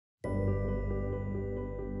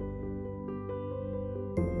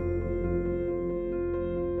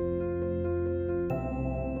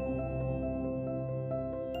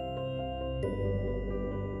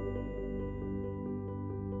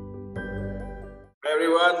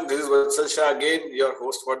Everyone, this is Vatsal Shah again, your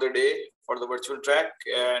host for the day for the virtual track.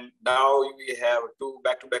 And now we have two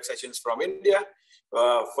back-to-back sessions from India.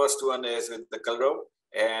 First one is with the Kalarav,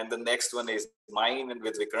 and the next one is mine and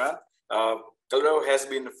with Vikrant. Kalarav has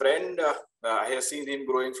been a friend. I have seen him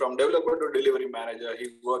growing from developer to delivery manager.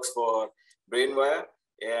 He works for Brainvire,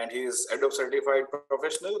 and he is Adobe certified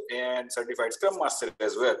professional and certified Scrum Master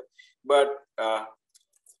as well. But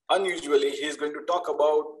unusually, he's going to talk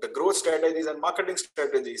about the growth strategies and marketing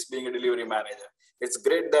strategies being a delivery manager. It's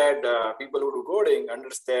great that people who do coding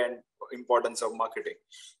understand the importance of marketing.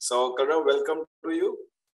 So, Kalarav, welcome to you.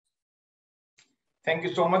 Thank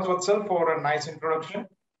you so much, Vatsal, for a nice introduction.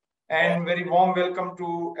 And very warm welcome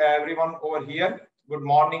to everyone over here. Good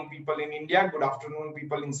morning, people in India. Good afternoon,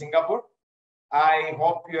 people in Singapore. I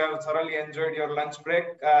hope you have thoroughly enjoyed your lunch break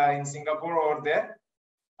in Singapore over there.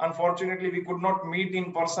 Unfortunately, we could not meet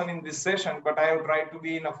in person in this session, but I have tried to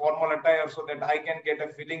be in a formal attire so that I can get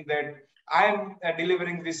a feeling that I am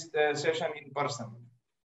delivering this session in person.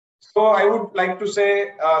 So I would like to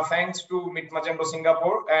say thanks to Magento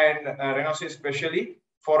Singapore and Renossi especially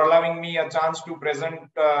for allowing me a chance to present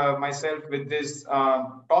myself with this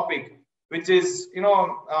topic, which is,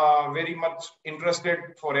 very much interested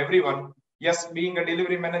for everyone. Yes, being a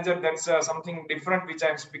delivery manager, that's something different, which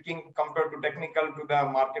I'm speaking compared to technical to the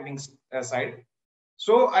marketing side.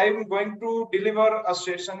 So I'm going to deliver a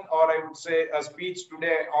session, or I would say a speech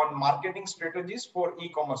today on marketing strategies for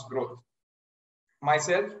e-commerce growth.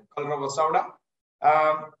 Myself, Kalarav Vasavada.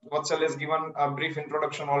 Vatsal has given a brief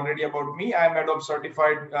introduction already about me. I'm Adobe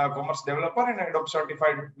certified commerce developer and Adobe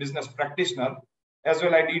certified business practitioner. As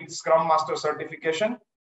well, I did Scrum Master certification.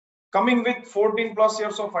 Coming with 14 plus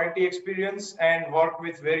years of IT experience and work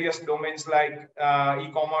with various domains like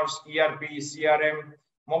e-commerce, ERP, CRM,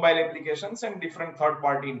 mobile applications, and different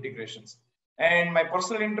third-party integrations. And my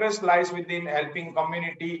personal interest lies within helping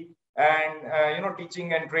community and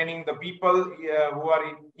teaching and training the people who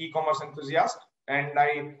are e-commerce enthusiasts. And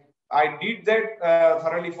I did that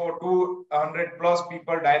thoroughly for 200 plus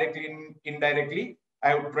people directly and indirectly.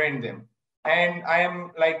 I would train them. And I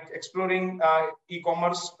am like exploring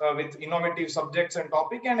e-commerce with innovative subjects and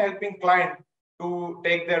topic and helping client to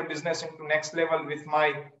take their business into next level with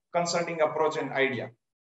my consulting approach and idea.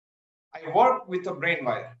 I work with a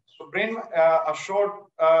Brainvire. So a short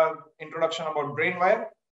introduction about Brainvire.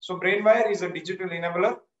 So Brainvire is a digital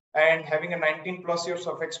enabler and having a 19 plus years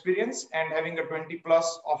of experience and having a 20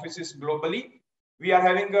 plus offices globally. We are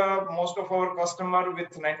having most of our customer with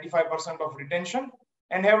 95% of retention,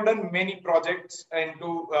 and have done many projects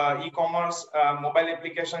into e-commerce, mobile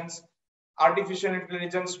applications, artificial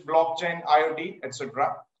intelligence, blockchain, IoT,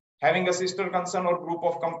 etc. Having a sister concern or group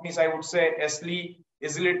of companies, I would say Esli,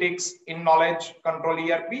 Easylytics, InKnowledge,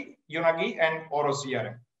 Control ERP, Unagi, and Oro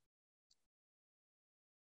CRM.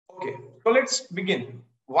 Okay, so let's begin.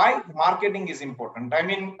 Why marketing is important? I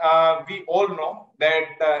mean, we all know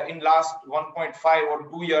that in last 1.5 or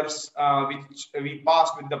 2 years, which we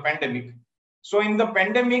passed with the pandemic. So in the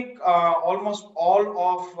pandemic, almost all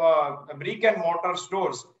of brick and mortar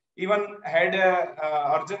stores even had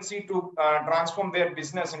urgency to transform their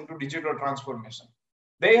business into digital transformation.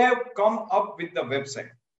 They have come up with the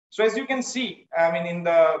website. So as you can see, I mean, in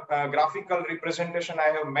the graphical representation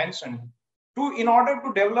I have mentioned, in order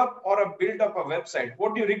to develop or build up a website,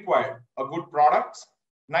 what do you require? A good products,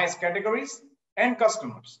 nice categories, and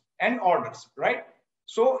customers and orders, right?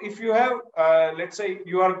 So if you have, let's say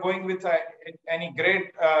you are going with any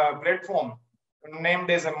great platform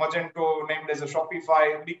named as a Magento, named as a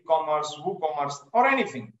Shopify, BigCommerce, WooCommerce, or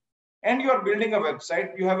anything, and you are building a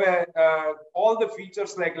website, you have all the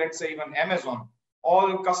features like, let's say, even Amazon,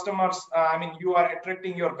 all customers, I mean, you are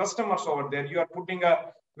attracting your customers over there. You are putting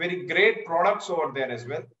a very great products over there as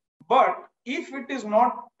well. But if it is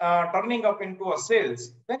not turning up into a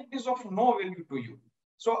sales, then it is of no value to you.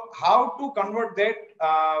 So how to convert that,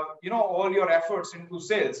 all your efforts into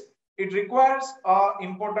sales? It requires an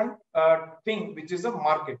important thing, which is a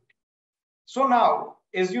market. So now,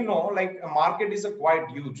 as you know, like a market is quite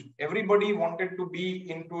huge. Everybody wanted to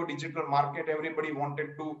be into a digital market. Everybody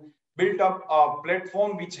wanted to build up a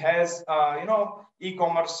platform which has,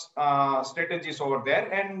 e-commerce strategies over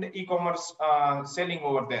there and e-commerce selling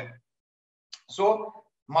over there. So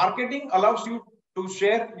marketing allows you to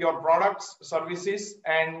share your products, services,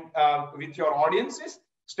 and with your audiences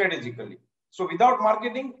strategically. So without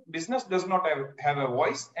marketing, business does not have a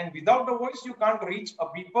voice, and without a voice, you can't reach a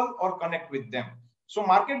people or connect with them. So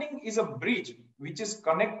marketing is a bridge which is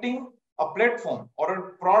connecting a platform or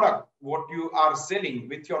a product, what you are selling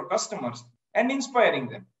with your customers and inspiring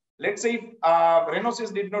them. Let's say if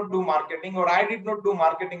Renosys did not do marketing, or I did not do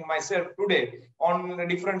marketing myself today on a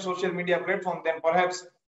different social media platform, then perhaps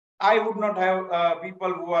I would not have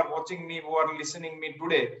people who are watching me, who are listening me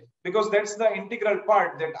today, because that's the integral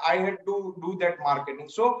part that I had to do that marketing.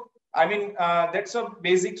 So, I mean, that's a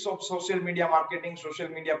basics of social media marketing, social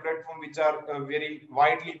media platform, which are very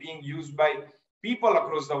widely being used by people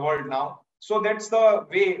across the world now. So that's the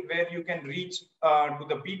way where you can reach to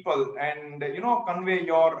the people and, convey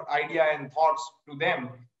your idea and thoughts to them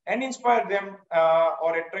and inspire them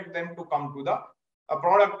or attract them to come to the a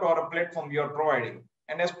product or a platform you are providing.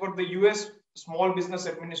 And as per the US Small Business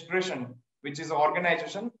Administration, which is an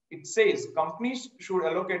organization, it says companies should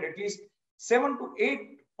allocate at least 7 to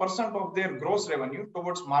 8% of their gross revenue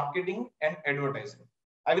towards marketing and advertising.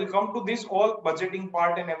 I will come to this all budgeting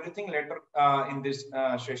part and everything later in this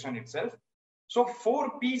session itself. So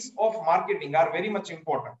 4 P's of marketing are very much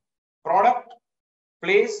important: product,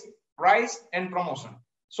 place, price, and promotion.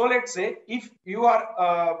 So let's say if you are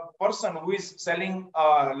a person who is selling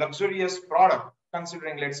a luxurious product,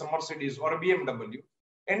 considering let's say Mercedes or a BMW,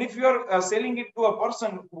 and if you are selling it to a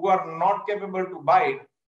person who are not capable to buy it,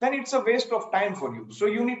 then it's a waste of time for you. So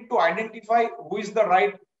you need to identify who is the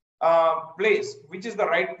right place, which is the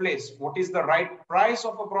right place, what is the right price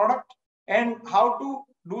of a product, and how to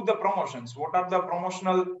do the promotions. What are the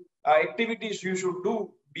promotional activities you should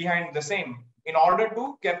do behind the same in order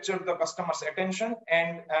to capture the customer's attention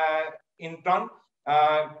and in turn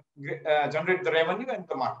generate the revenue and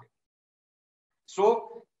the market.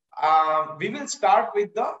 So we will start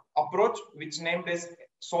with the approach which named as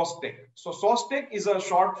SOSTEC. So SOSTEC is a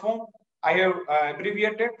short form I have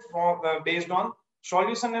abbreviated based on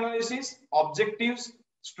solution analysis, objectives,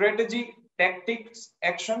 strategy, tactics,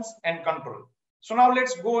 actions, and control. So now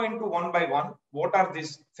let's go into one by one. What are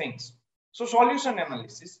these things? So solution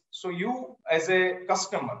analysis. So you as a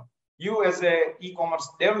customer, you as a e-commerce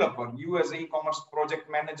developer, you as a e-commerce project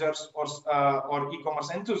managers or e-commerce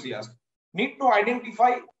enthusiast need to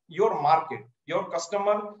identify your market, your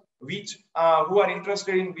customer, which who are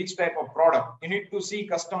interested in which type of product. You need to see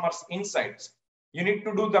customers' insights. You need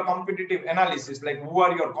to do the competitive analysis, like who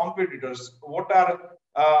are your competitors, what are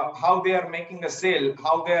how they are making a sale,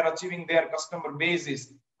 how they are achieving their customer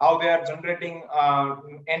bases, how they are generating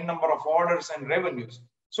n number of orders and revenues.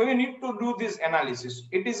 So you need to do this analysis.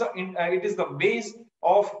 It is the base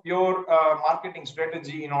of your marketing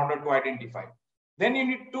strategy in order to identify. Then you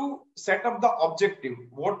need to set up the objective.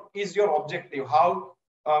 What is your objective? How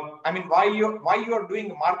why you are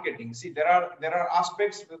doing marketing? See, there are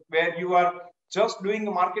aspects where you are just doing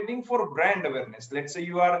marketing for brand awareness. Let's say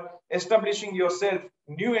you are establishing yourself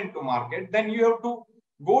new into market, then you have to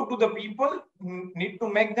go to the people, need to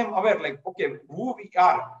make them aware, like, okay, who we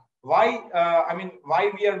are, why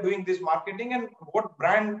we are doing this marketing, and what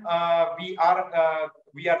brand we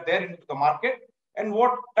are there into the market, and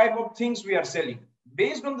what type of things we are selling.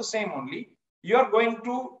 Based on the same only, you are going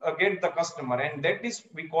to get the customer, and that is,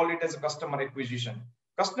 we call it as a customer acquisition.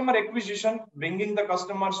 Customer acquisition, bringing the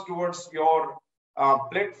customers towards your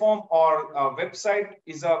platform or website,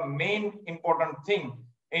 is a main important thing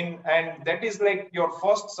and that is like your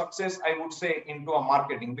first success, I would say, into a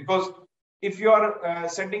marketing. Because if you are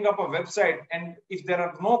setting up a website and if there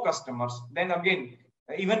are no customers, then again,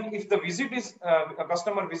 even if the visit is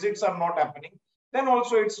customer visits are not happening, then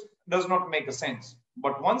also it does not make a sense.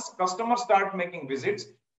 But once customers start making visits,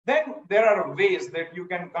 then there are ways that you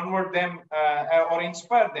can convert them or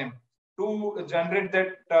inspire them to generate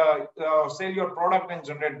that sell your product and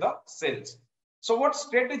generate the sales. So what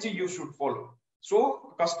strategy you should follow?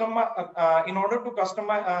 So customer in order to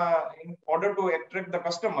attract the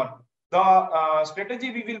customer, the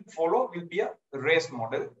strategy we will follow will be a race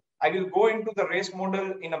model. I will go into the race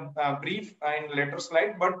model in a brief in later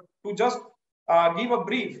slide, but to just give a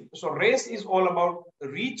brief. So race is all about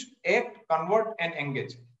reach, act, convert, and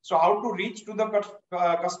engage. So how to reach to the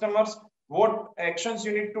customers, what actions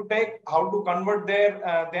you need to take, how to convert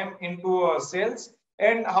them into sales,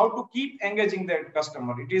 and how to keep engaging that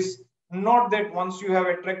customer. It is not that once you have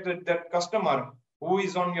attracted that customer who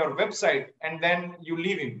is on your website and then you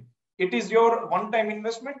leave him. It is your one-time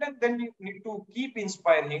investment, and then you need to keep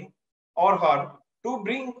inspiring him or her to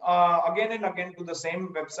bring again and again to the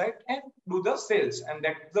same website and do the sales. And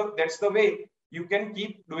that's the way you can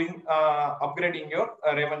keep doing upgrading your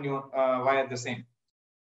revenue via the same.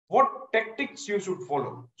 What tactics you should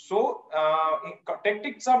follow? So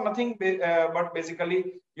tactics are nothing but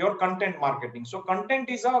basically your content marketing. So content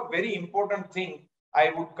is a very important thing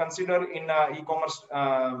I would consider in e-commerce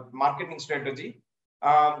marketing strategy.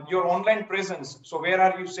 Your online presence. So where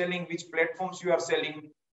are you selling? Which platforms you are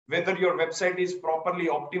selling? whether your website is properly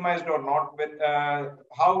optimized or not, with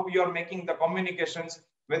how you are making the communications,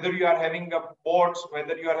 whether you are having a bots,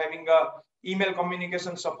 whether you are having a email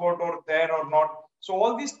communication support or there or not. So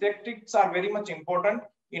all these tactics are very much important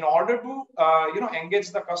in order to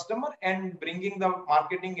engage the customer and bringing the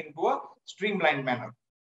marketing into a streamlined manner.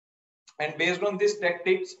 And based on these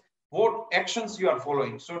tactics, what actions you are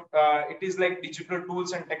following. So it is like digital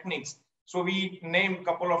tools and techniques. So we named a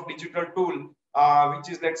couple of digital tool, which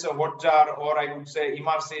is, let's say, Hotjar, or I would say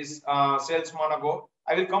eMarsys, Salesmonago.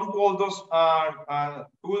 I will come to all those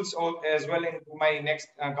tools as well into my next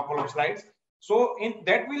couple of slides. So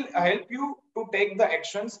that will help you to take the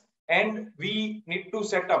actions, and we need to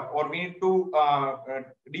set up, or we need to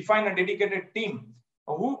define a dedicated team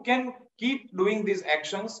who can keep doing these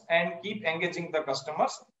actions and keep engaging the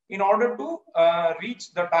customers in order to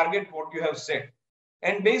reach the target what you have set.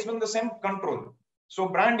 And based on the same control. So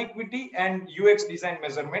brand equity and UX design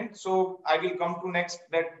measurement. So I will come to next,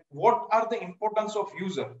 that what are the importance of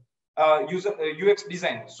UX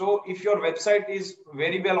design. So if your website is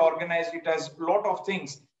very well organized, it has a lot of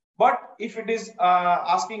things, but if it is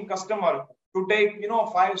asking customer to take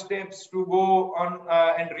 5 steps to go on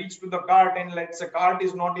and reach to the cart, and let's say cart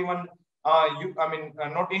is not even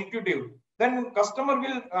not intuitive, then customer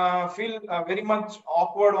will feel very much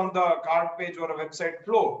awkward on the cart page or a website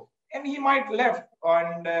flow, and he might left,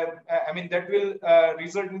 and that will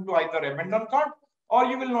result into either abandon cart, or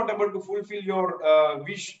you will not able to fulfill your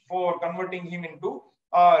wish for converting him into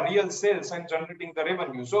real sales and generating the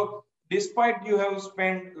revenue. So despite you have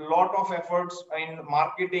spent a lot of efforts in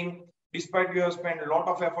marketing, despite you have spent a lot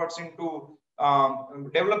of efforts into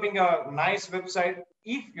developing a nice website,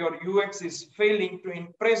 if your UX is failing to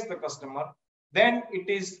impress the customer, then it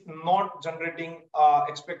is not generating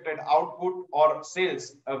expected output or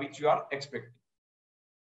sales which you are expecting.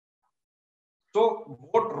 So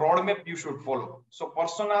what roadmap you should follow? So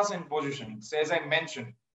personas and positioning. So as I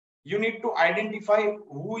mentioned, you need to identify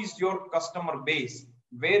who is your customer base,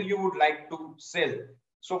 where you would like to sell.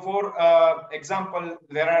 So for example,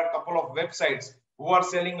 there are a couple of websites who are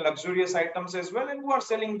selling luxurious items as well, and who are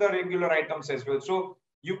selling the regular items as well. So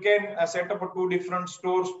you can set up 2 different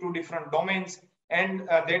stores, 2 different domains, and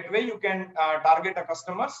that way you can target a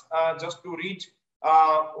customers just to reach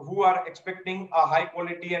who are expecting a high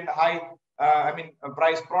quality and high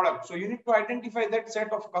price product. So you need to identify that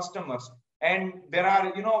set of customers, and there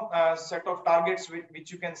are set of targets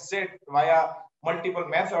which you can set via multiple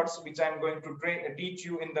methods, which I'm going to teach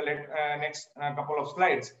you in the next couple of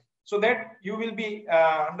slides, so that you will be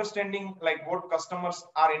understanding like what customers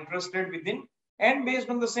are interested within, and based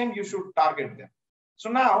on the same you should target them. So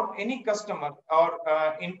now any customer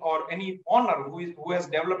or any owner who has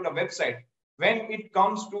developed a website, when it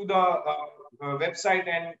comes to the website,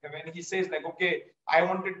 and when he says like, okay, I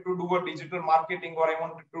wanted to do a digital marketing, or I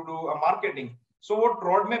wanted to do a marketing, so what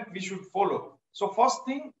roadmap we should follow? So first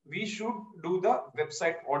thing, we should do the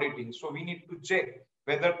website auditing. So we need to check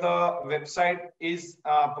whether the website is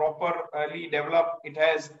properly developed, it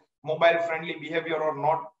has mobile friendly behavior or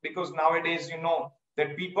not, because nowadays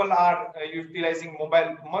that people are utilizing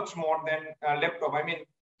mobile much more than laptop. I mean,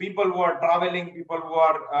 people who are traveling, people who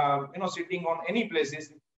are sitting on any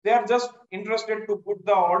places, they are just interested to put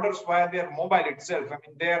the orders via their mobile itself. I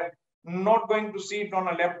mean, they're not going to sit on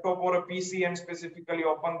a laptop or a PC and specifically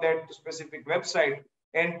open that specific website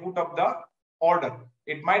and put up the order.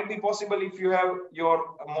 It might be possible if you have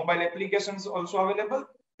your mobile applications also available,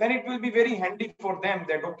 then it will be very handy for them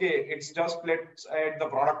that, okay, it's just let's add the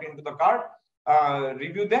product into the cart,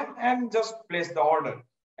 review them, and just place the order.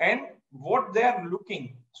 And what they are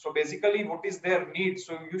looking, so basically what is their need.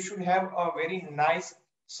 So you should have a very nice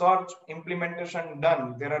search implementation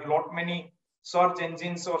done. There are a lot many search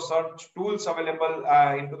engines or search tools available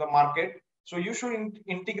into the market. So you should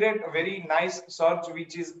integrate a very nice search,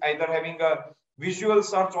 which is either having a visual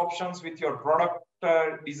search options with your product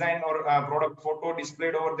design or product photo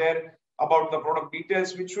displayed over there about the product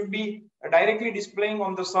details, which should be directly displaying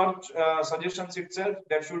on the search suggestions itself.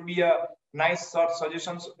 There should be a nice search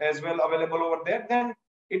suggestions as well available over there. Then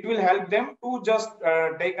it will help them to just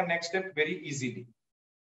take a next step very easily.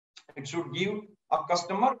 It should give a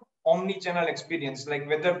customer omni-channel experience, like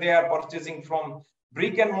whether they are purchasing from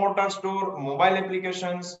brick and mortar store, mobile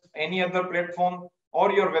applications, any other platform,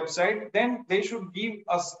 or your website, then they should give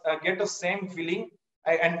us get a same feeling,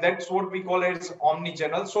 and that's what we call as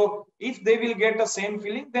omni-channel. So if they will get the same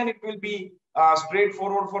feeling, then it will be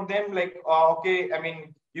straightforward for them. Like okay, I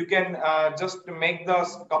mean, You can just make the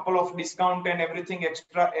couple of discount and everything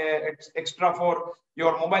extra for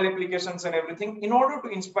your mobile applications and everything in order to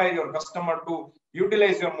inspire your customer to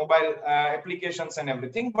utilize your mobile applications and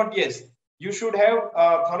everything. But yes, you should have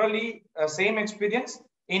thoroughly same experience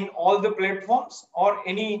in all the platforms or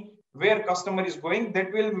any where customer is going.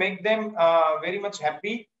 That will make them very much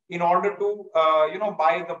happy in order to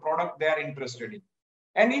buy the product they are interested in.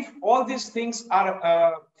 And if all these things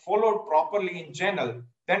are followed properly in general,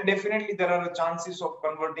 then definitely there are chances of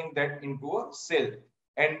converting that into a sale.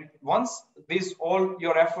 And once these all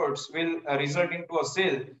your efforts will result into a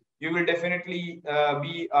sale, you will definitely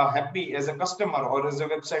be happy as a customer or as a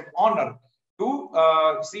website owner to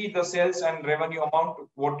see the sales and revenue amount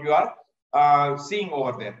what you are seeing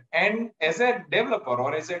over there. And as a developer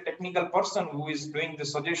or as a technical person who is doing the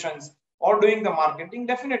suggestions or doing the marketing,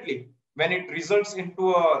 definitely when it results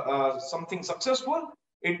into something successful,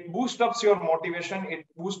 it boosts up your motivation, it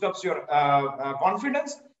boosts up your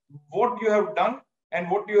confidence, what you have done. And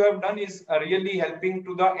what you have done is really helping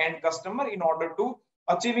to the end customer in order to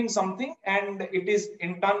achieving something. And it is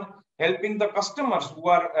in turn helping the customers who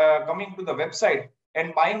are coming to the website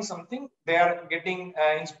and buying something. They are getting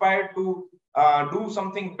inspired to do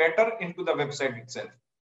something better into the website itself.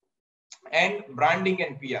 And branding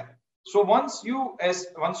and PR. So once you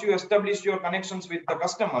establish your connections with the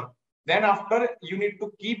customer, then after you need to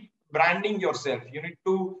keep branding yourself. You need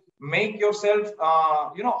to make yourself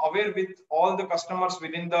aware with all the customers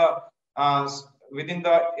within the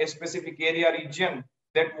specific area region,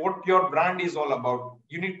 that what your brand is all about.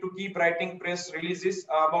 You need to keep writing press releases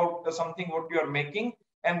about something what you are making,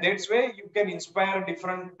 and that's way you can inspire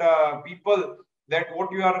different people that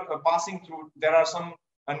what you are passing through. There are some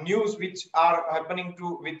news which are happening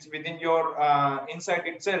within your insight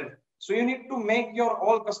itself. So you need to make your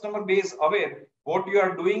all customer base aware what you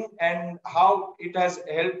are doing and how it has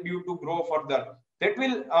helped you to grow further. That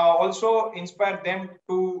will also inspire them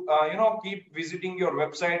to keep visiting your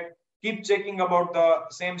website, keep checking about the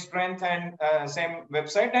same strength and same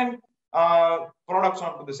website and products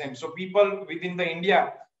onto the same. So people within the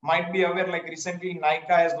India might be aware, like recently Nike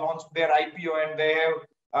has launched their IPO and they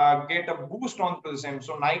have get a boost onto the same.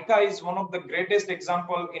 So Nike is one of the greatest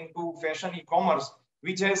example into fashion e-commerce,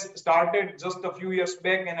 which has started just a few years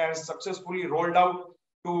back and has successfully rolled out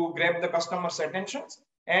to grab the customers' attentions.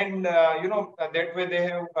 And that way they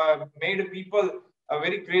have made people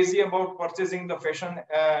very crazy about purchasing the fashion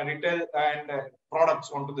retail and products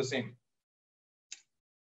onto the same.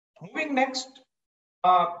 Moving next,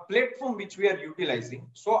 platform which we are utilizing.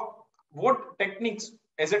 So what techniques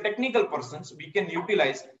as a technical persons we can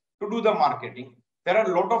utilize to do the marketing? There are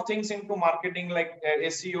a lot of things into marketing like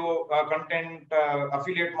SEO, content,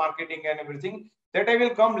 affiliate marketing and everything that I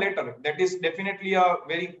will come later. That is definitely a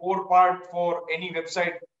very core part for any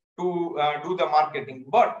website to do the marketing.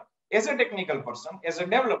 But as a technical person, as a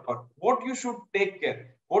developer, what you should take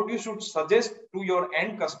care, what you should suggest to your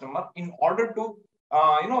end customer in order to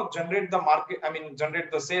generate the market,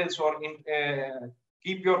 generate the sales or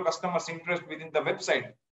keep your customers' interest within the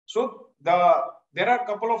website. So there are a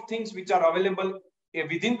couple of things which are available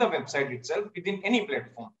within the website itself, within any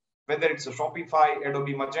platform, whether it's a Shopify,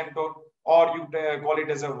 Adobe, Magento, or you call it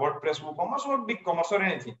as a WordPress, WooCommerce, or BigCommerce, or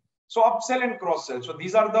anything. So upsell and cross-sell. So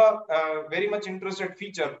these are the very much interested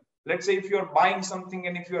feature. Let's say if you're buying something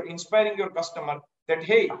and if you're inspiring your customer that,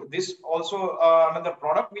 hey, this also another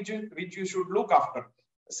product which you should look after.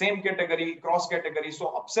 Same category, cross category. So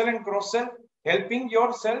upsell and cross-sell, helping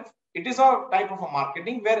yourself. It is a type of a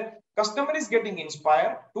marketing where customer is getting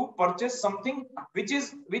inspired to purchase something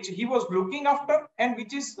which he was looking after and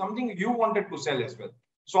which is something you wanted to sell as well.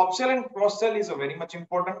 So upsell and cross-sell is a very much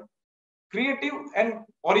important. Creative and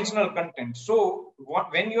original content. So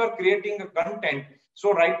when you are creating a content,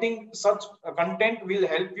 so writing such content will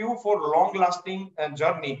help you for long-lasting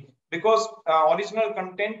journey, because original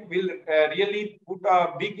content will really put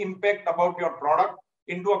a big impact about your product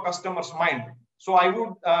into a customer's mind. So I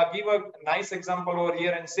would give a nice example over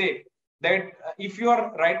here and say that if you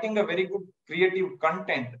are writing a very good creative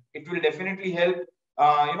content, it will definitely help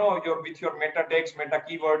with your meta text, meta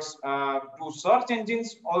keywords to search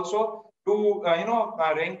engines also to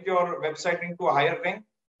rank your website into a higher rank.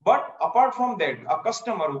 But apart from that, a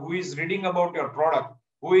customer who is reading about your product,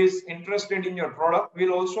 who is interested in your product,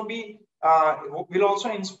 will also be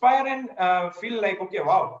inspire and feel like, okay,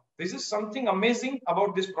 wow, this is something amazing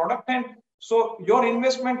about this product. And so your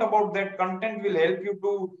investment about that content will help you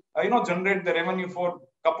to generate the revenue for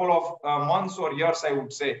a couple of months or years, I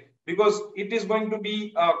would say, because it is going to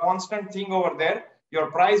be a constant thing over there. Your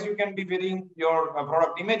price you can be varying, your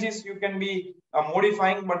product images you can be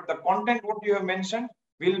modifying, but the content what you have mentioned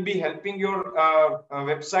will be helping your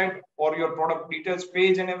website or your product details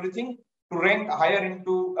page and everything to rank higher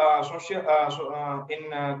into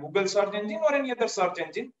Google search engine or any other search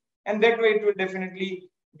engine, and that way it will definitely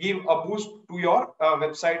give a boost to your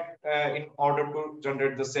website in order to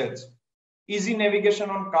generate the sales. Easy navigation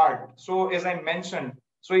on cart. So as I mentioned,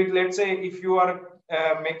 so let's say if you are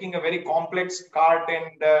making a very complex cart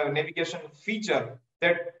and navigation feature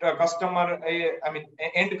that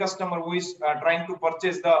end customer who is trying to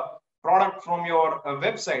purchase the product from your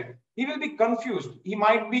website, he will be confused. He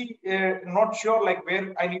might be not sure like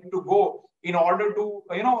where I need to go in order to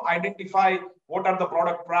identify what are the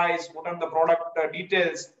product price, what are the product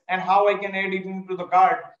details, and how I can add it into the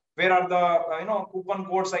cart. Where are the coupon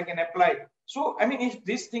codes I can apply? So I mean, if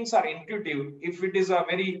these things are intuitive, if it is a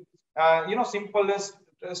very simplest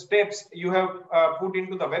steps you have put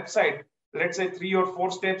into the website, let's say 3 or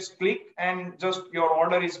 4 steps, click and just your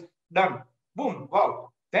order is done. Boom, wow.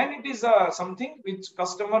 Then it is something which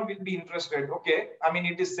customer will be interested. Okay, I mean,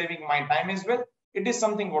 it is saving my time as well. It is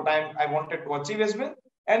something what I wanted to achieve as well.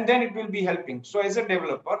 And then it will be helping. So as a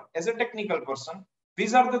developer, as a technical person,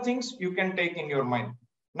 these are the things you can take in your mind.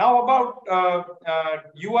 Now about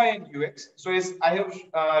UI and UX. So as I have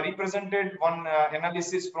represented one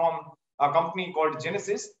analysis from a company called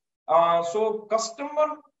Genesis. So customer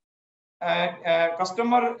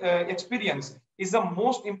experience is the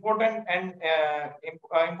most important and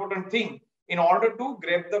important thing in order to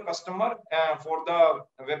grab the customer for the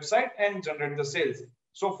website and generate the sales.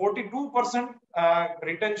 So 42%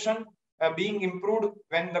 retention being improved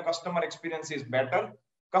when the customer experience is better.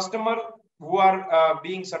 Customer who are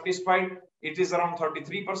being satisfied, it is around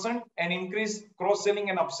 33%, and increase cross-selling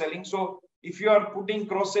and upselling. So if you are putting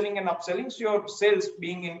cross-selling and upselling, so your sales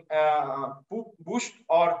being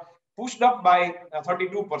pushed up by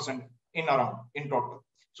 32% in total.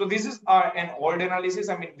 So this is an old analysis.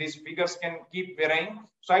 I mean, these figures can keep varying.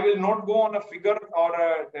 So I will not go on a figure or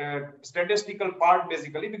a statistical part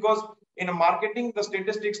basically, because in a marketing, the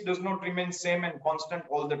statistics does not remain same and constant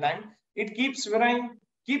all the time. It keeps varying,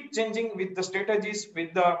 keep changing with the strategies,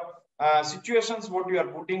 with the situations what you are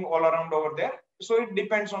putting all around over there. So it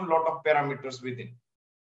depends on a lot of parameters within.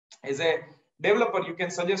 As a developer, you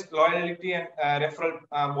can suggest loyalty and referral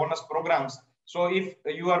bonus programs. So if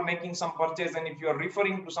you are making some purchase and if you are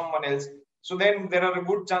referring to someone else, so then there are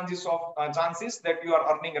good chances that you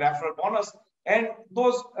are earning referral bonus, and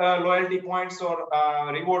those loyalty points or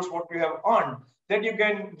rewards what you have earned, that you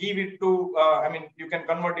can give it to you can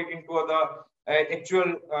convert it into the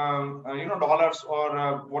actual dollars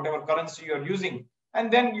or whatever currency you are using,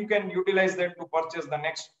 and then you can utilize that to purchase the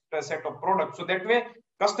next set of products. So that way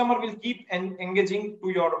customer will keep engaging to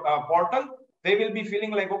your portal. They will be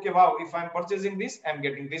feeling like, okay, wow, if I'm purchasing this, I'm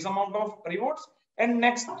getting this amount of rewards, and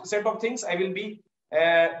next set of things I will be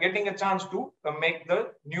getting a chance to make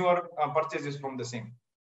the newer purchases from the same.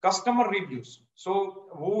 Customer reviews. So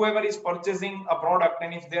whoever is purchasing a product,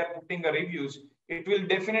 and if they are putting a reviews, it will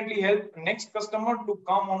definitely help next customer to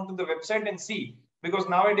come onto the website and see. Because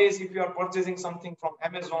nowadays, if you are purchasing something from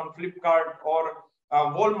Amazon, Flipkart, or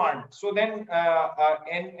Walmart, so then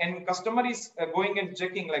and customer is going and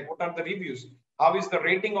checking like what are the reviews, how is the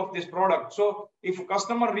rating of this product. So if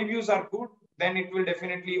customer reviews are good, then it will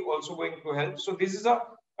definitely also going to help. So this is a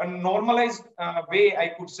normalized way,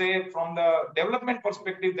 I could say, from the development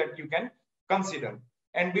perspective that you can consider.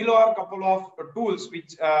 And below are a couple of tools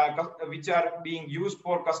which are being used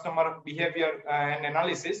for customer behavior and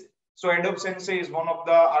analysis. So Adobe Sensei is one of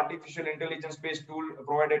the artificial intelligence-based tool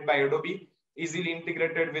provided by Adobe, easily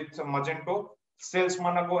integrated with Magento. Sales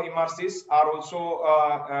Manago, Immersis are also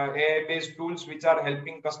AI-based tools which are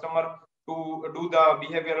helping customer to do the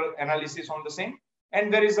behavioral analysis on the same.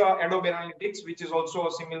 And there is Adobe Analytics, which is also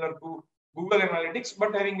similar to Google Analytics,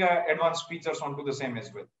 but having advanced features onto the same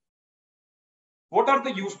as well. What are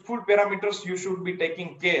the useful parameters you should be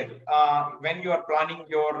taking care when you are planning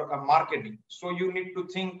your marketing? So you need to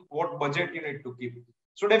think what budget you need to keep.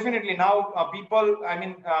 So definitely now people,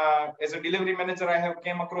 as a delivery manager, I have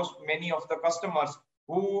came across many of the customers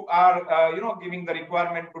who are, giving the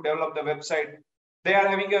requirement to develop the website. They are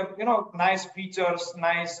having a, nice features,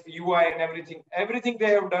 nice UI and everything. Everything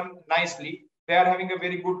they have done nicely. They are having a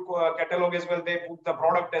very good catalog as well. They put the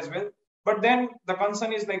product as well. But then the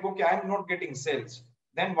concern is like, okay, I'm not getting sales.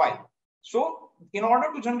 Then why? So in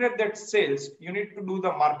order to generate that sales, you need to do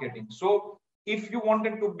the marketing. So if you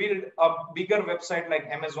wanted to build a bigger website like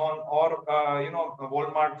Amazon or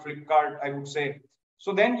Walmart, Flipkart, I would say,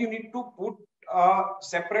 so then you need to put a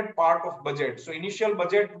separate part of budget. So initial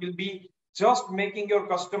budget will be just making your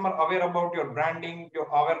customer aware about your branding, your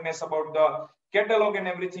awareness about the catalog and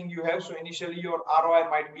everything you have. So initially your ROI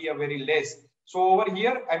might be a very less. So over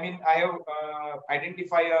here, I mean, I have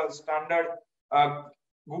identified a standard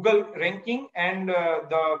Google ranking and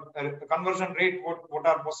the conversion rate, what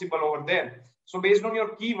are possible over there. So based on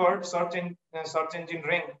your keyword search engine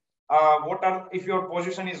rank, what are, if your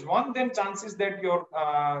position is 1, then chances that your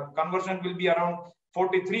conversion will be around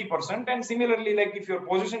 43%. And similarly, like if your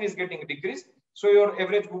position is getting decreased, so your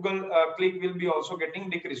average Google click will be also getting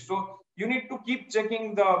decreased. So you need to keep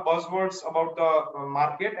checking the buzzwords about the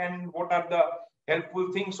market and what are the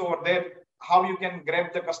helpful things over there, how you can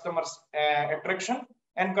grab the customers attraction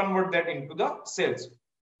and convert that into the sales.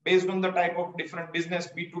 Based on the type of different business,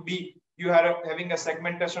 B2B, you are having a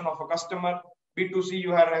segmentation of a customer, B2C,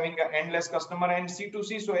 you are having an endless customer, and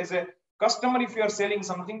C2C. So as a customer, if you are selling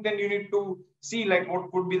something, then you need to see like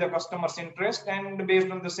what could be the customer's interest, and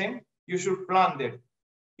based on the same, you should plan that.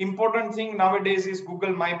 Important thing nowadays is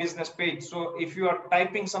Google My Business page. So if you are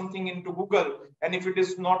typing something into Google and if it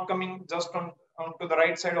is not coming just onto the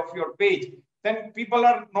right side of your page, then people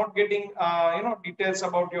are not getting details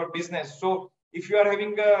about your business. So if you are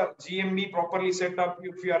having a GMB properly set up,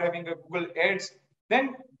 if you are having a Google Ads,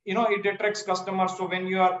 then it attracts customers. So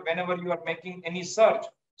whenever you are making any search,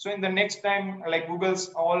 so in the next time, like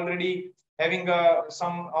Google's already having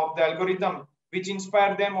some of the algorithm which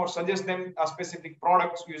inspire them or suggest them a specific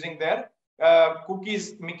products using their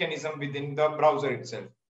cookies mechanism within the browser itself.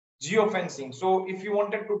 Geofencing. So if you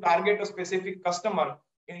wanted to target a specific customer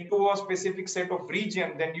into a specific set of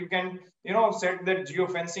region, then you can set that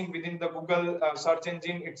geofencing within the Google search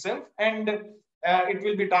engine itself, and it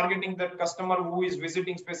will be targeting that customer who is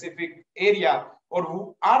visiting specific area or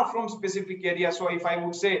who are from specific area. So if I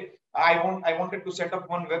would say I wanted to set up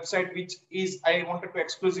one website which is I wanted to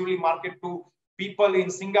exclusively market to people in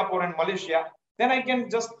Singapore and Malaysia, then I can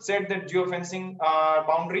just set that geofencing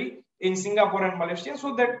boundary in Singapore and Malaysia,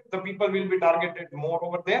 so that the people will be targeted more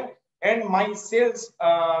over there, and my sales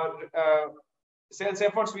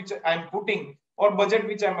efforts which I'm putting or budget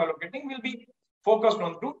which I'm allocating will be focused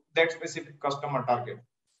on to that specific customer target.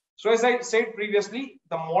 So as I said previously,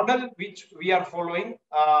 the model which we are following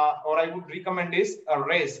or I would recommend is a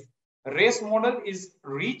race. Race model is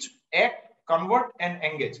reach, act, convert, and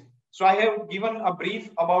engage. So I have given a brief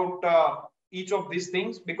about each of these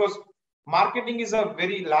things because marketing is a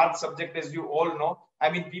very large subject, as you all know. I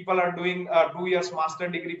mean, people are doing a 2 years master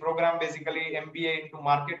degree program, basically MBA into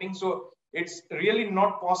marketing. So it's really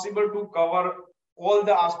not possible to cover all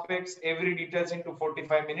the aspects, every details into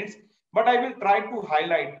 45 minutes. But I will try to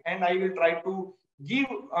highlight and I will try to give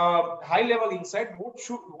high level insight.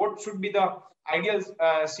 What should be the ideal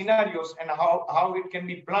scenarios and how it can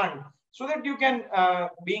be planned, so that you can,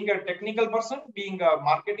 being a technical person, being a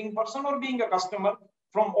marketing person, or being a customer,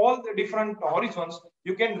 from all the different horizons,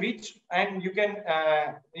 you can reach and you can,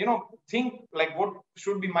 think like what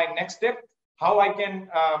should be my next step, how I can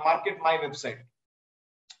market my website.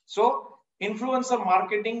 So influencer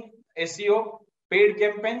marketing, SEO, paid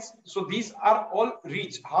campaigns. So these are all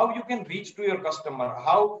reach, how you can reach to your customer,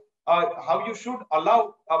 how you should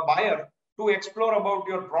allow a buyer to explore about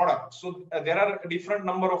your product. So there are a different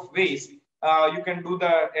number of ways. You can do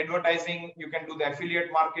the advertising, you can do the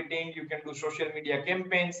affiliate marketing, you can do social media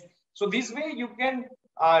campaigns. So this way you can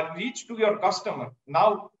reach to your customer.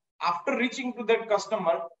 Now, after reaching to that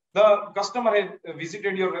customer, the customer has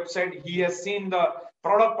visited your website, he has seen the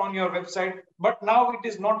product on your website, but now it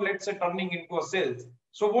is not, let's say, turning into a sales.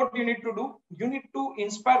 So what you need to do, you need to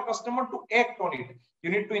inspire customer to act on it. You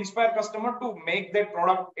need to inspire customer to make that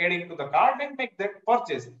product, add into the cart and make that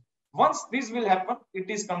purchase. Once this will happen, it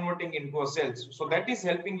is converting into a sales. So that is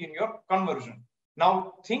helping in your conversion.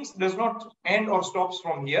 Now, things does not end or stops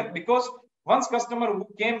from here, because once customer who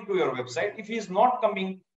came to your website, if he is not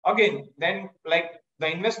coming again, then like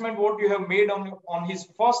the investment what you have made on his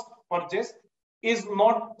first purchase is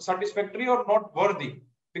not satisfactory or not worthy.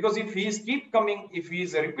 Because if he is keep coming, if he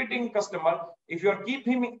is a repeating customer, if you are keep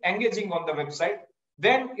him engaging on the website,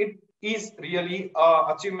 then it is really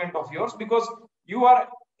an achievement of yours, because you are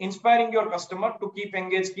inspiring your customer to keep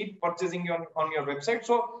engaged, keep purchasing on your website.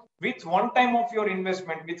 So with one time of your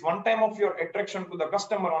investment, with one time of your attraction to the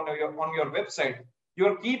customer on your website, you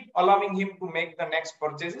are keep allowing him to make the next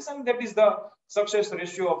purchases, and that is the success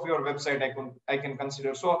ratio of your website I can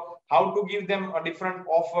consider. So how to give them a different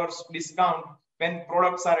offers, discount when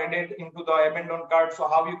products are added into the abandoned cart. So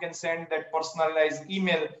how you can send that personalized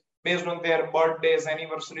email based on their birthdays,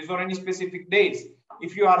 anniversaries, or any specific days.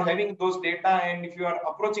 If you are having those data and if you are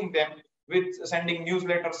approaching them with sending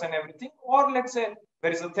newsletters and everything, or let's say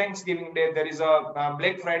there is a Thanksgiving Day, there is a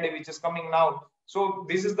Black Friday which is coming now. So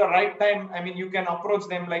this is the right time. I mean, you can approach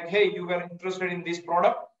them like, hey, you were interested in this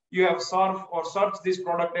product. You have surfed or searched this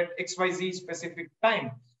product at XYZ specific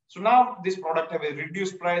time. So now this product have a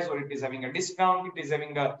reduced price, or it is having a discount, it is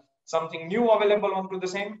having a something new available onto the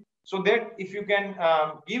same. So that if you can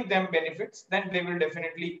give them benefits, then they will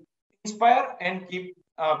definitely inspire and keep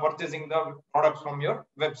purchasing the products from your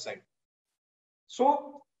website.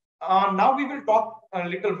 So now we will talk a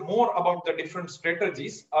little more about the different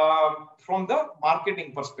strategies from the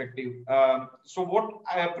marketing perspective. So what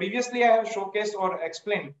previously I have showcased or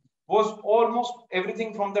explained was almost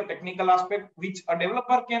everything from the technical aspect, which a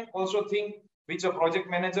developer can also think, which a project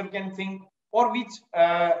manager can think, or which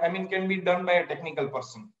I mean can be done by a technical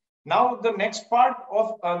person. Now the next part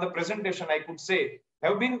of the presentation, I could say,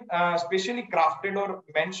 have been specially crafted or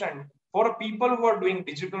mentioned for people who are doing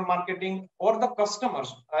digital marketing, or the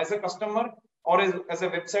customers. As a customer or as a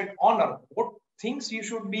website owner, what things you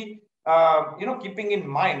should be keeping in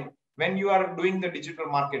mind when you are doing the digital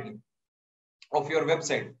marketing of your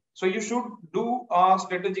website. So you should do a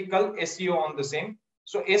strategical SEO on the same.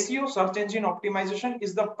 So SEO, search engine optimization,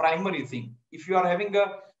 is the primary thing. If you are having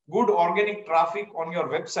a good organic traffic on your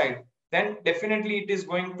website, then definitely it is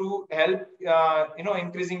going to help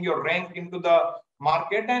increasing your rank into the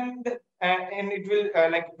market, and it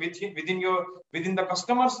will like within the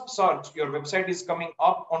customer's search, your website is coming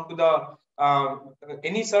up onto the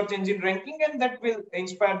any search engine ranking, and that will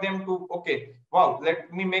inspire them to, okay, wow,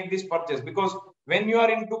 let me make this purchase. Because when you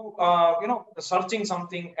are into searching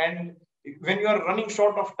something, and when you are running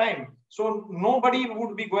short of time, so nobody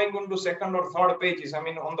would be going on to second or third pages. I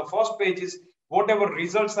mean, on the first pages, whatever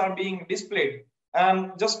results are being displayed,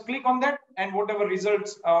 just click on that, and whatever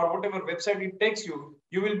results or whatever website it takes you,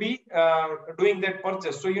 you will be doing that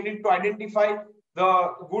purchase. So you need to identify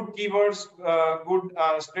the good keywords,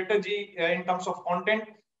 good strategy in terms of content,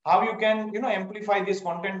 how you can amplify this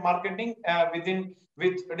content marketing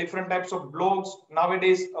with different types of blogs.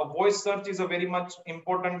 Nowadays, voice search is a very much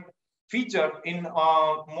important feature in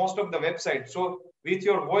most of the websites. So with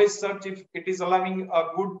your voice search, if it is allowing a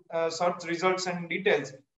good search results and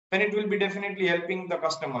details, then it will be definitely helping the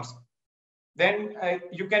customers. Then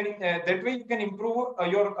you can that way you can improve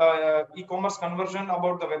your e-commerce conversion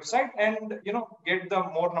about the website, and get the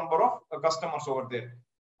more number of customers over there.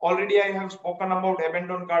 Already I have spoken about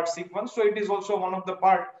abandoned cart sequence, so it is also one of the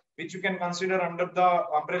part which you can consider under the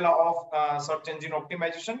umbrella of search engine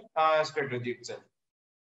optimization strategy itself.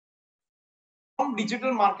 From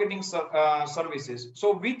digital marketing services,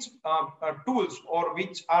 so which tools or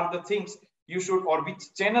which are the things you should, or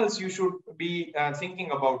which channels you should be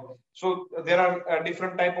thinking about? So there are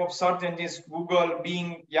different type of search engines: Google,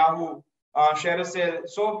 Bing, Yahoo, ShareASale.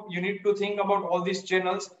 So you need to think about all these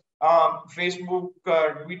channels: Facebook,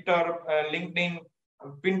 Twitter, LinkedIn,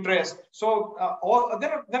 Pinterest. So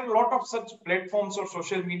there are a lot of such platforms or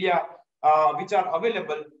social media which are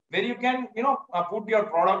available, where you can put your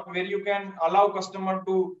product, where you can allow customer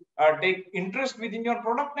to take interest within your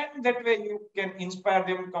product, and that way you can inspire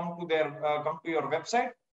them come to your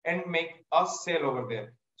website and make a sale over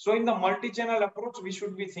there. So in the multi-channel approach, we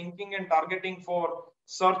should be thinking and targeting for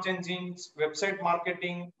search engines, website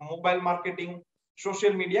marketing, mobile marketing,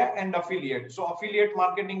 social media, and affiliate. So affiliate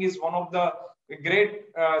marketing is one of the great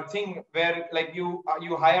thing, where like you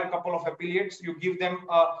hire a couple of affiliates, you give them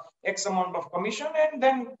X amount of commission, and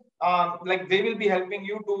then like they will be helping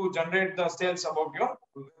you to generate the sales about your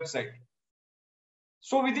website.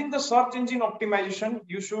 So within the search engine optimization,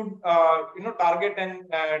 you should target and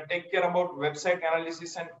take care about website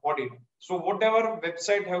analysis and audit. So whatever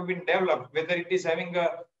website have been developed, whether it is having a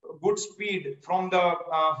good speed from the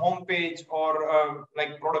home page, or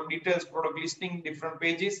like product details, product listing, different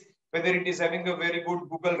pages, whether it is having a very good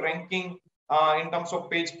Google ranking in terms of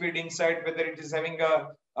page speed insight, whether it is having a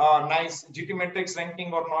nice GTmetrix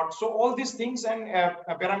ranking or not. So all these things and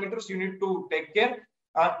parameters you need to take care.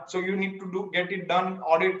 So you need to get it done,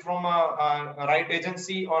 audit from a right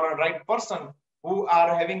agency or a right person who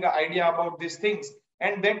are having an idea about these things.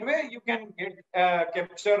 And that way you can get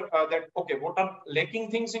capture that, okay, what are lacking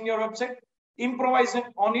things in your website, improvise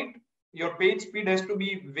on it. Your page speed has to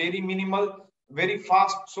be very minimal, very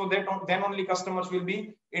fast, so that then only customers will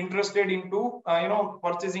be interested into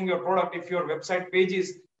purchasing your product. If your website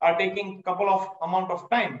pages are taking a couple of amount of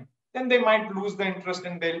time, then they might lose the interest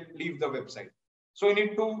and they'll leave the website. So you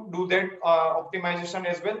need to do that optimization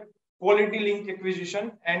as well. Quality link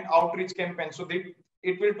acquisition and outreach campaign. So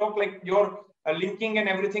it will talk like your linking and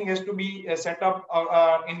everything has to be set up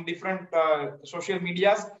in different social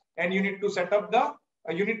medias, and you need to set up the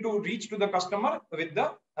you need to reach to the customer with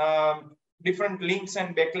the different links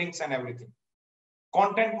and backlinks and everything.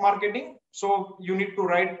 Content marketing, So you need to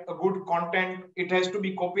write a good content. It has to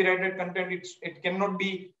be copyrighted content. It cannot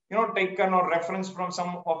be, taken or referenced from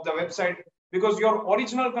some of the website, because your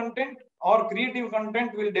original content or creative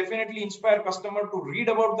content will definitely inspire customer to read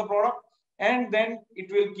about the product, and then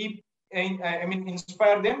it will keep,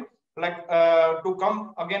 inspire them like to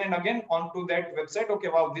come again and again onto that website. Okay,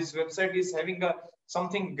 wow, this website is having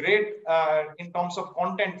something great in terms of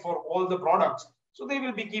content for all the products. So they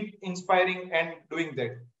will be keep inspiring and doing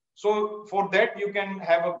that. So for that, you can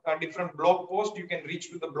have a different blog post. You can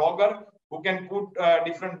reach to the blogger who can put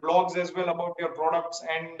different blogs as well about your products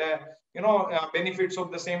and benefits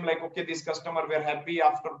of the same. Like, okay, this customer were happy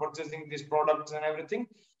after purchasing these products and everything.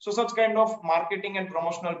 So such kind of marketing and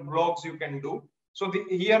promotional blogs you can do. So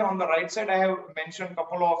here on the right side, I have mentioned a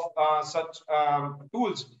couple of such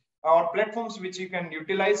tools or platforms which you can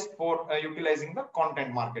utilize for utilizing the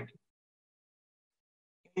content marketing.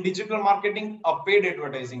 In digital marketing, paid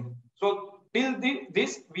advertising. So till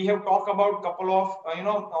this, we have talked about a couple of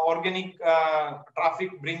organic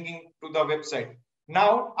traffic bringing to the website.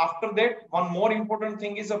 Now, after that, one more important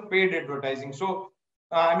thing is a paid advertising. So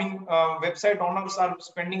website owners are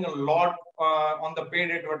spending a lot on the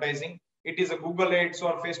paid advertising. It is a Google ads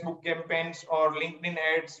or Facebook campaigns or LinkedIn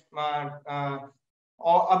ads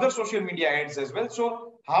or other social media ads as well.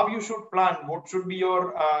 So how you should plan, what should be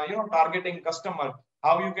your targeting customer,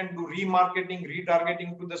 how you can do remarketing,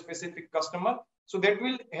 retargeting to the specific customer. So that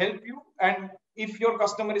will help you. And if your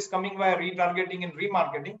customer is coming via retargeting and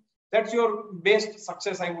remarketing, that's your best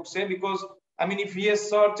success, I would say, because if he has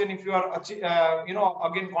search and if you are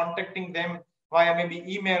again contacting them via maybe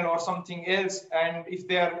email or something else, and if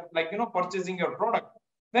they are purchasing your product,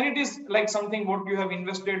 then it is like something what you have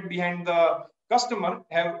invested behind the customer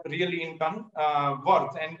have really in turn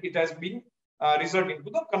worth, and it has been resulting to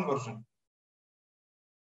the conversion.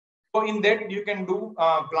 So in that, you can do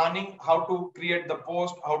planning, how to create the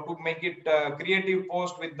post, how to make it creative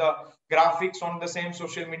post with the graphics on the same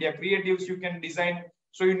social media creatives you can design.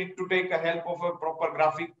 So you need to take a help of a proper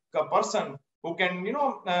graphic person who can,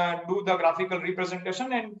 do the graphical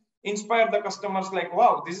representation and inspire the customers like,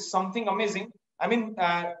 wow, this is something amazing.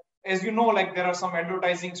 As you know, like there are some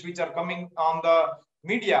advertisings which are coming on the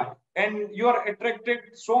media, and you are attracted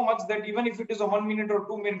so much that even if it is a 1 minute or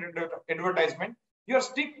 2 minute advertisement, you are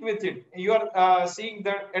stick with it. You are seeing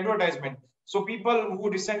the advertisement. So people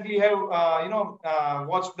who recently have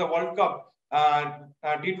watched the World Cup,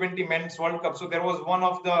 T20 Men's World Cup. So there was one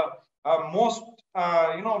of the most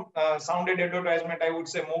sounded advertisement, I would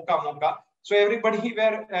say, Mocha Mocha. So everybody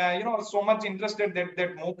were so much interested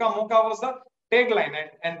that Mocha Mocha was the tagline,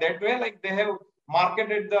 and that way like they have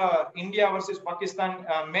marketed the India versus Pakistan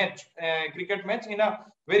match, cricket match, in a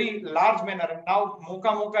very large manner. And now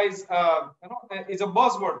Mocha Mocha is is a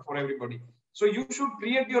buzzword for everybody. So you should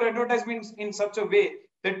create your advertisements in such a way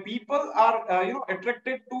that people are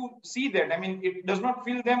attracted to see that. It does not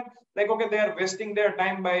feel them like, okay, they are wasting their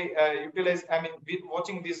time by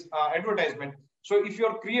watching this advertisement. So if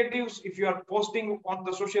your creatives, if you are posting on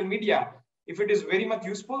the social media, if it is very much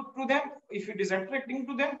useful to them, if it is attracting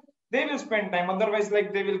to them, they will spend time. Otherwise,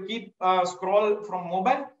 like they will keep scroll from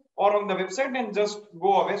mobile or on the website and just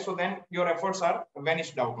go away. So then your efforts are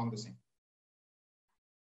vanished out on the same.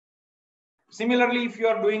 Similarly, if you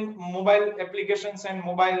are doing mobile applications and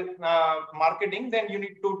mobile marketing, then you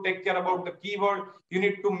need to take care about the keyword. You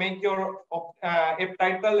need to make your app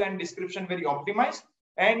title and description very optimized.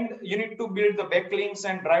 And you need to build the backlinks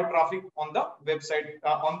and drive traffic on the website,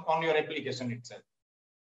 on your application itself.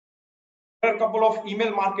 There are a couple of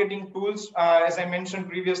email marketing tools. As I mentioned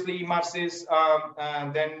previously, eCommerce,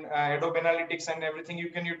 then Adobe Analytics and everything you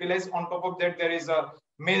can utilize. On top of that, there is a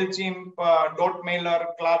MailChimp, Mailer,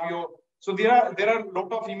 Klaviyo. So there are a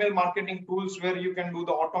lot of email marketing tools where you can do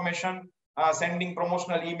the automation, sending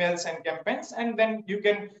promotional emails and campaigns, and then you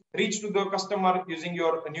can reach to the customer using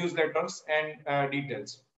your newsletters and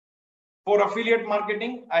details. For affiliate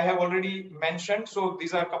marketing, I have already mentioned. So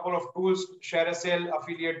these are a couple of tools: ShareASale,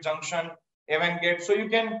 Affiliate Junction, Eventgate. So you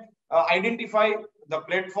can identify the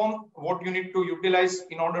platform, what you need to utilize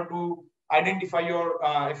in order to identify your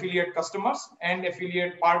affiliate customers and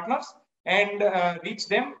affiliate partners, and reach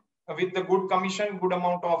them with the good commission, good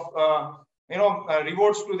amount of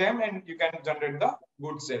rewards to them, and you can generate the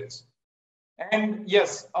good sales. And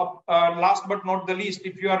yes, last but not the least,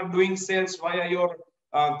 if you are doing sales via your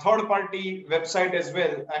third-party website as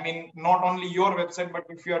well, not only your website, but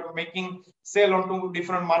if you are making sale onto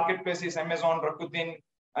different marketplaces, Amazon, Rakuten,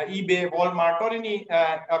 eBay, Walmart, or any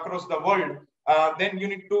across the world, then you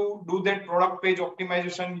need to do that product page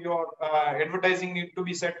optimization. Your advertising need to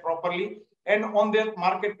be set properly, and on the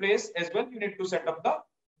marketplace as well, you need to set up the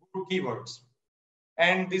to keywords.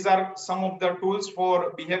 And these are some of the tools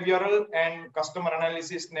for behavioral and customer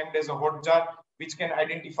analysis named as a Hotjar, which can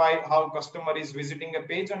identify how customer is visiting a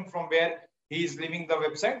page and from where he is leaving the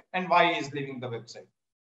website and why he is leaving the website.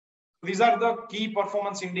 These are the key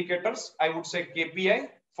performance indicators, I would say KPI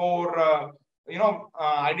for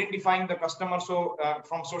identifying the customer. So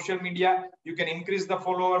from social media, you can increase the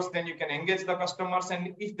followers, then you can engage the customers,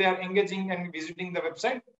 and if they are engaging and visiting the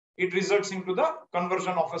website, it results into the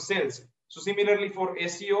conversion of a sales. So similarly for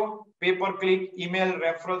SEO, pay-per-click, email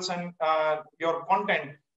referrals, and your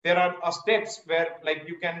content, there are steps where like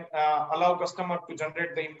you can allow customer to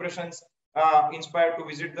generate the impressions inspired to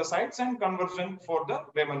visit the sites and conversion for the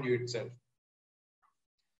revenue itself.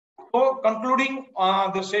 So concluding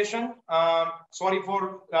the session, sorry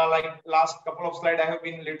for like last couple of slides, I have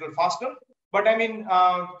been a little faster, but I mean,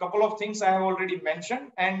 a couple of things I have already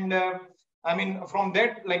mentioned. And I mean, from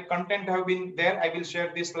that, like content have been there. I will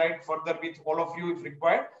share this slide further with all of you if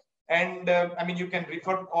required. And I mean, you can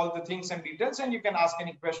refer all the things and details, and you can ask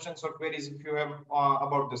any questions or queries if you have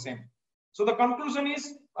about the same. So the conclusion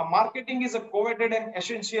is marketing is a coveted and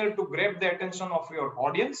essential to grab the attention of your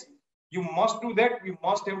audience. You must do that. You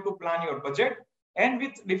must have to plan your budget, and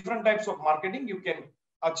with different types of marketing, you can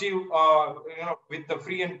achieve, with the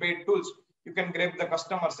free and paid tools, you can grab the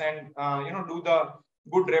customers and, do the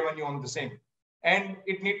good revenue on the same. And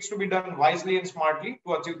it needs to be done wisely and smartly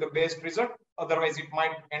to achieve the best result. Otherwise, it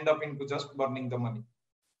might end up into just burning the money.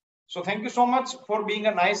 So thank you so much for being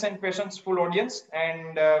a nice and patience-full audience.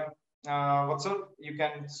 And Vatsal, you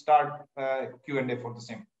can start Q&A for the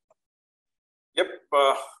same. Yep.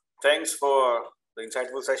 Thanks for the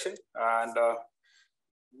insightful session. And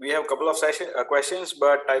we have a couple of questions,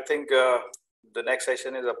 but I think the next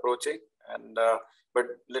session is approaching. And but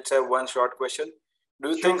let's have one short question. Do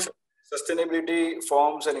you think sustainability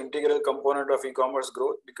forms an integral component of e-commerce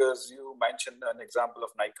growth? Because you mentioned an example of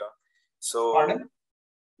Nykaa. So pardon?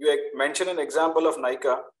 You mentioned an example of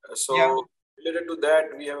Nykaa. So yeah. Related to that,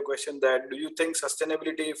 we have a question that, do you think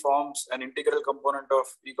sustainability forms an integral component of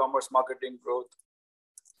e-commerce marketing growth?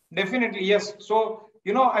 Definitely, yes. So,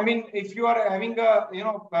 I mean, if you are having a,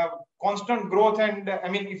 constant growth, and I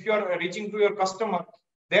mean, if you are reaching to your customer,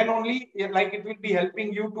 then only like it will be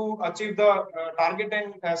helping you to achieve the target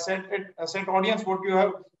and set audience what you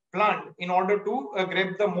have planned in order to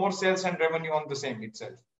grab the more sales and revenue on the same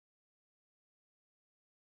itself.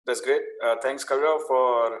 That's great. Thanks, Kalarav,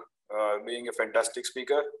 for being a fantastic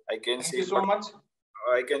speaker. Thank you so much.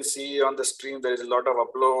 I can see on the stream there is a lot of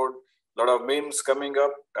upload, a lot of memes coming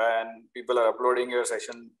up, and people are uploading your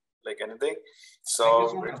session like anything.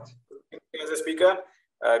 So, as a speaker,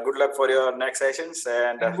 good luck for your next sessions,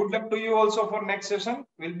 and good luck to you also for next session.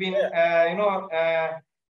 We'll be,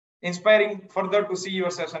 inspiring further to see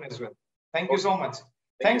your session as well. Thank you so much.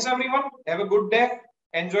 Thanks everyone. Have a good day.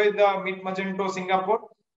 Enjoy the Meet Magento Singapore.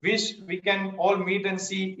 Wish we can all meet and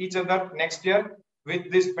see each other next year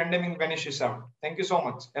with this pandemic vanishes out. Thank you so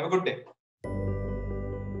much. Have a good day.